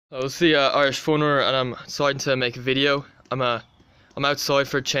I was the Irish Funner, and I'm deciding to make a video. I'm outside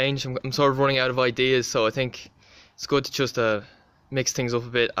for a change. I'm sort of running out of ideas, so I think it's good to just mix things up a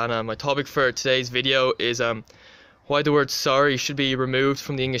bit. And my topic for today's video is why the word sorry should be removed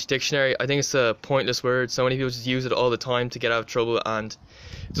from the English dictionary. I think it's a pointless word. So many people just use it all the time to get out of trouble, and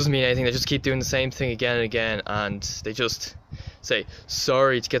it doesn't mean anything. They just keep doing the same thing again and again, and they just say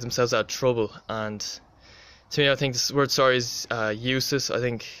sorry to get themselves out of trouble. And to me, I think this word sorry is useless. I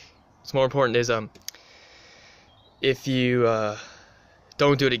think what's more important is if you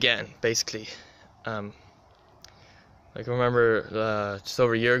don't do it again, basically. Like I remember just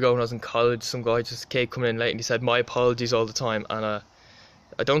over a year ago when I was in college, some guy just kept coming in late and he said my apologies all the time, and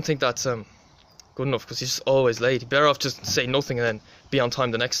I don't think that's good enough, because he's just always late. You're better off just say nothing and then be on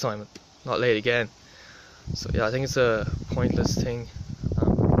time the next time, not late again. So yeah, I think it's a pointless thing.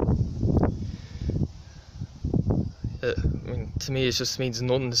 I mean, to me it just means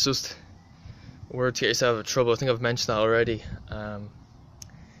nothing. It's just a word to get yourself out of trouble. I think I've mentioned that already.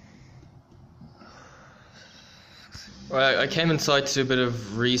 Right, I came inside to do a bit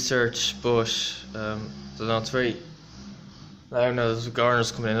of research, but I don't know, it's very... I don't know, there's gardeners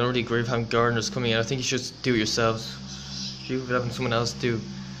coming in. I don't really agree with having gardeners coming in. I think you should do it yourselves. You could having someone else do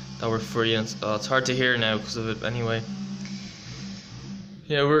that work for you. And it's hard to hear now because of it anyway.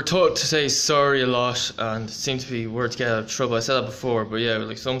 Yeah, we're taught to say sorry a lot, and it seems to be a word to get out of trouble. I said that before, but yeah,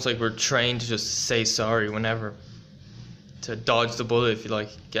 like, it's almost like we're trained to just say sorry whenever, to dodge the bullet, if you like,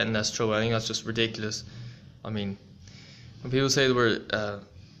 get in less trouble. I think that's just ridiculous. I mean, when people say the word, I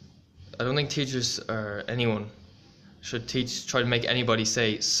don't think teachers or anyone should try to make anybody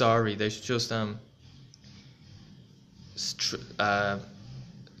say sorry. They should just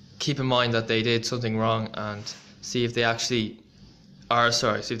keep in mind that they did something wrong and see if they actually are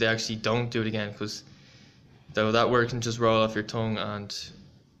sorry, see if they actually don't do it again, because that word can just roll off your tongue, and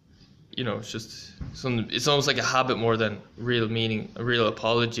you know, it's just something. It's almost like a habit more than real meaning, a real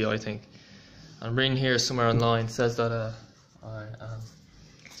apology, I think. I'm reading here somewhere online, it says that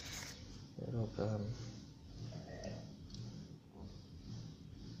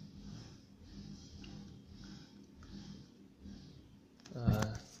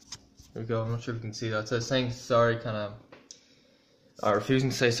here we go. I'm not sure if you can see that. It says saying sorry refusing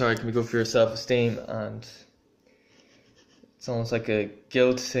to say sorry can be good for your self-esteem, and it's almost like a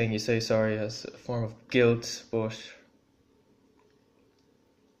guilt thing. You say sorry as a form of guilt, but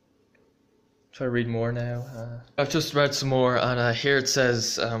try to read more now. I've just read some more, and here it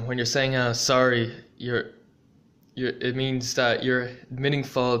says when you're saying sorry, it means that you're admitting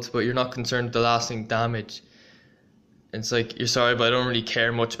fault, but you're not concerned with the lasting damage. It's like, you're sorry, but I don't really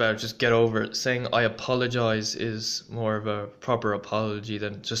care much about it, just get over it. Saying I apologize is more of a proper apology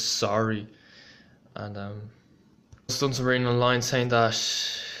than just sorry. And I've done some reading online saying that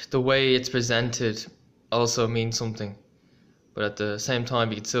the way it's presented also means something, but at the same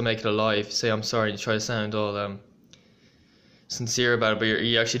time you can still make it a lie. If you say I'm sorry and you try to sound all sincere about it, but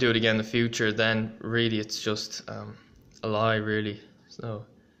you actually do it again in the future, then really it's just a lie, really. So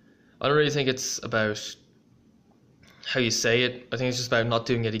I don't really think it's about how you say it. I think it's just about not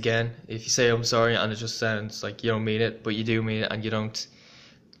doing it again. If you say I'm sorry and it just sounds like you don't mean it, but you do mean it, and you don't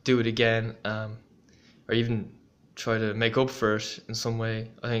do it again, or even try to make up for it in some way,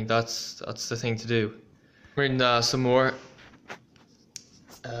 I think that's the thing to do. I'm reading some more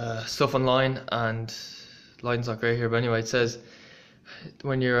stuff online, and line's not great here, but anyway, it says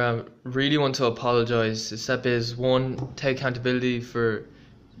when you really want to apologize, the step is 1, take accountability for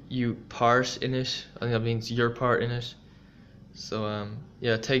you part in it. I think that means your part in it. So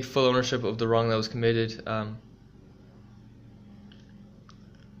yeah, take full ownership of the wrong that was committed. Don't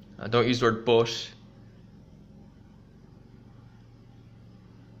use the word but.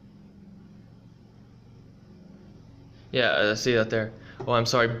 Yeah, I see that there. Oh, I'm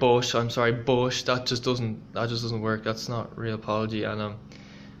sorry, but that just doesn't work. That's not real apology. And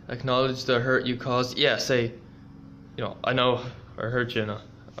acknowledge the hurt you caused. Yeah, say, you know, I know I hurt you.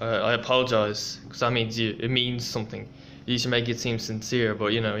 I apologize, because that means it means something. You should make it seem sincere,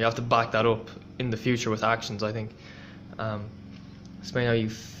 but you know, you have to back that up in the future with actions, I think. Explain how you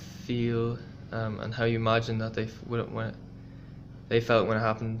feel and how you imagine that when they felt when it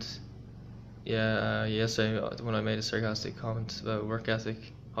happened. Yeah, yesterday when I made a sarcastic comment about work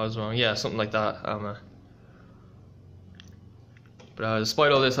ethic, I was wrong. Yeah, something like that. But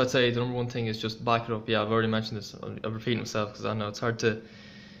despite all this, I'd say the number one thing is just back it up. Yeah, I've already mentioned this. I'm repeating myself because I know it's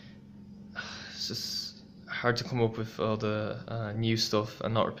just hard to come up with all the new stuff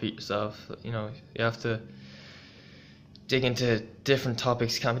and not repeat yourself. You know, you have to dig into different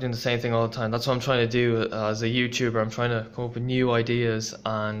topics. Can't be doing the same thing all the time. That's what I'm trying to do as a YouTuber. I'm trying to come up with new ideas.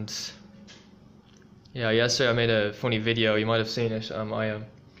 And yeah, yesterday I made a funny video. You might have seen it.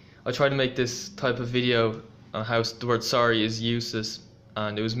 I tried to make this type of video on how the word sorry is useless,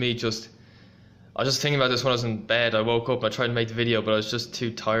 and it was me I was just thinking about this when I was in bed. I woke up and I tried to make the video, but I was just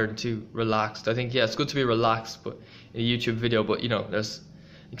too tired and too relaxed. I think, yeah, it's good to be relaxed, but in a YouTube video, but you know, there's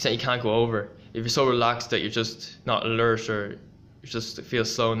an extent you can't go over. If you're so relaxed that you're just not alert, or you just feel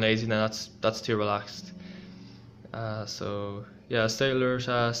slow and lazy, then that's too relaxed. So yeah, stay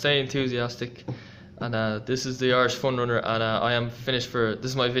alert, stay enthusiastic, and this is the Irish Fun Runner, and I am finished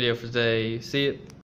this is my video for today. See you.